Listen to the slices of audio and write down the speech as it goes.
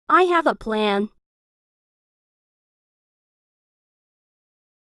I have a plan.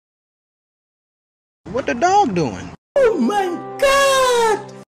 What the dog doing? Oh my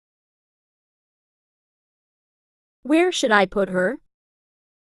God! Where should I put her?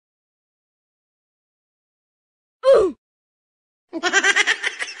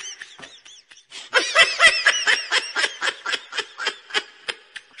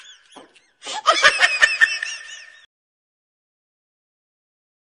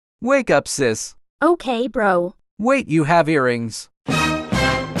 Wake up, sis. Okay, bro. Wait, you have earrings.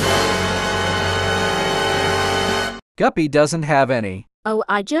 Guppy doesn't have any. Oh,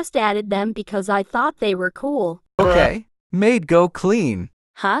 I just added them because I thought they were cool. Okay. Maid, go clean.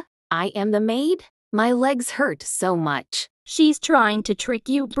 Huh? I am the maid? My legs hurt so much. She's trying to trick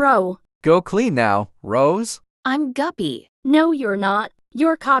you, bro. Go clean now, Rose. I'm Guppy. No, you're not.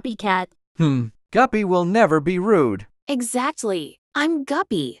 You're copycat. Guppy will never be rude. Exactly. I'm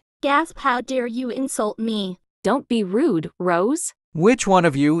Guppy. Gasp, how dare you insult me? Don't be rude, Rose. Which one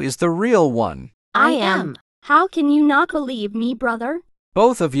of you is the real one? I am. How can you not believe me, brother?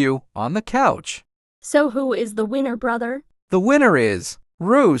 Both of you on the couch. So who is the winner, brother? The winner is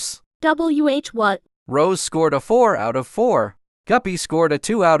Roos. WH what? Rose scored a 4 out of 4. Guppy scored a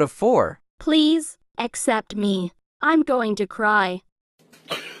 2 out of 4. Please, accept me. I'm going to cry.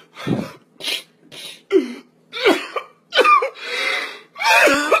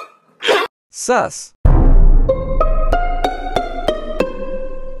 Sus.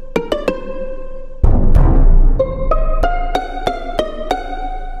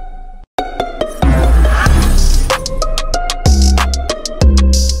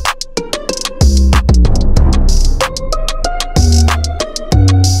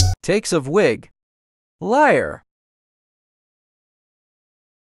 Takes of wig. Liar.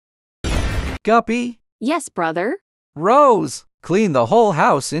 Guppy. Yes, brother. Rose. Clean the whole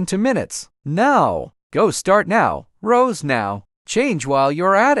house into minutes. Now. Go start now. Rose now. Change while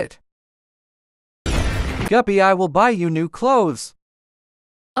you're at it. Guppy, I will buy you new clothes.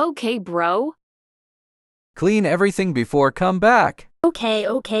 Okay, bro. Clean everything before come back. Okay.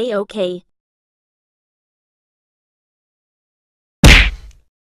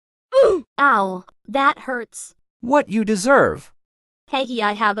 Ow, that hurts. What you deserve. Hey,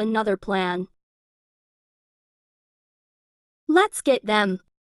 I have another plan. Let's get them.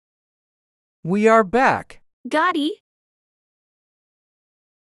 We are back. Gotti.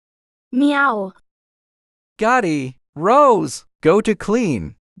 Meow. Gotti. Rose. Go to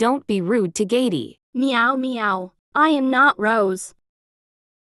clean. Don't be rude to Gaty. Meow meow. I am not Rose.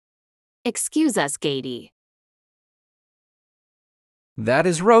 Excuse us, Gaty. That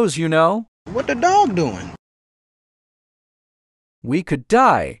is Rose, you know. What the dog doing? We could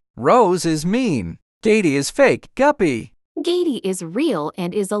die. Rose is mean. Gaty is fake. Guppy. Gaty is real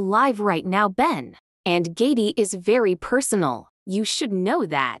and is alive right now, Ben. And Gaty is very personal. You should know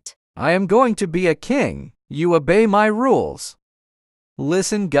that. I am going to be a king. You obey my rules.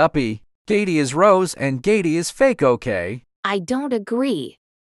 Listen, Guppy. Gaty is Rose and Gaty is fake, okay? I don't agree.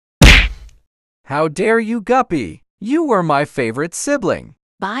 How dare you, Guppy? You were my favorite sibling.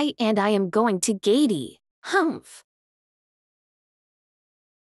 Bye, and I am going to Gaty. Humph.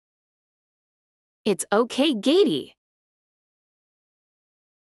 It's okay, Gaty.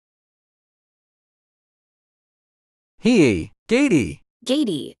 He, Gaty.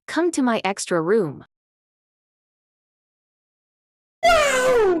 Gaty, come to my extra room.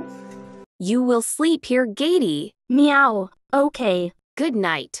 No! You will sleep here, Gaty. Meow. Okay. Good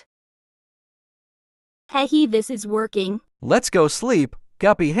night. Hey, this is working. Let's go sleep,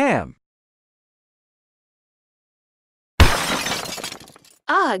 Guppy Ham.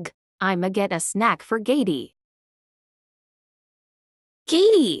 Ugh, I'ma get a snack for Gaty.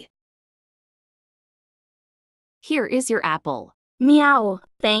 Gaty! Here is your apple. Meow.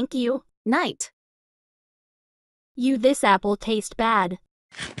 Thank you. Night. This apple tastes bad.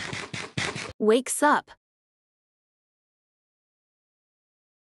 Wakes up.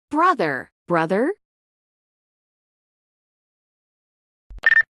 Brother.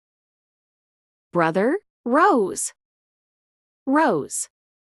 Brother, Rose.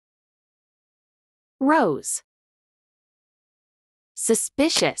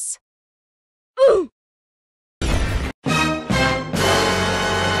 Suspicious.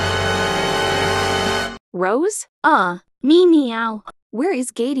 Rose? Me meow. Where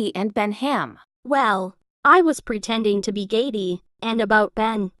is Gaty and Ben Ham? Well, I was pretending to be Gaty, and about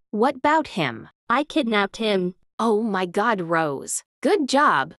Ben. What about him? I kidnapped him. Oh my God, Rose. Good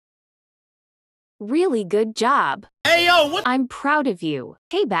job. Really good job. Hey, yo, what? I'm proud of you.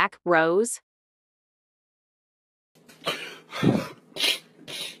 Payback, Rose.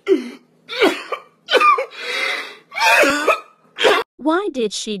 Why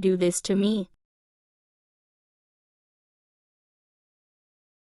did she do this to me?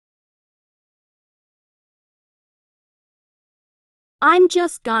 I'm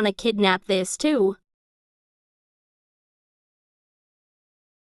just gonna kidnap this too.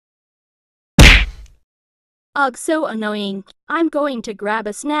 Ugh, so annoying. I'm going to grab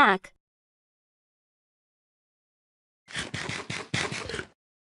a snack.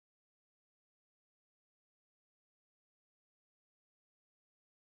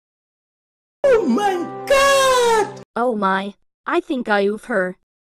 Oh my God! Oh my, I think I oof her.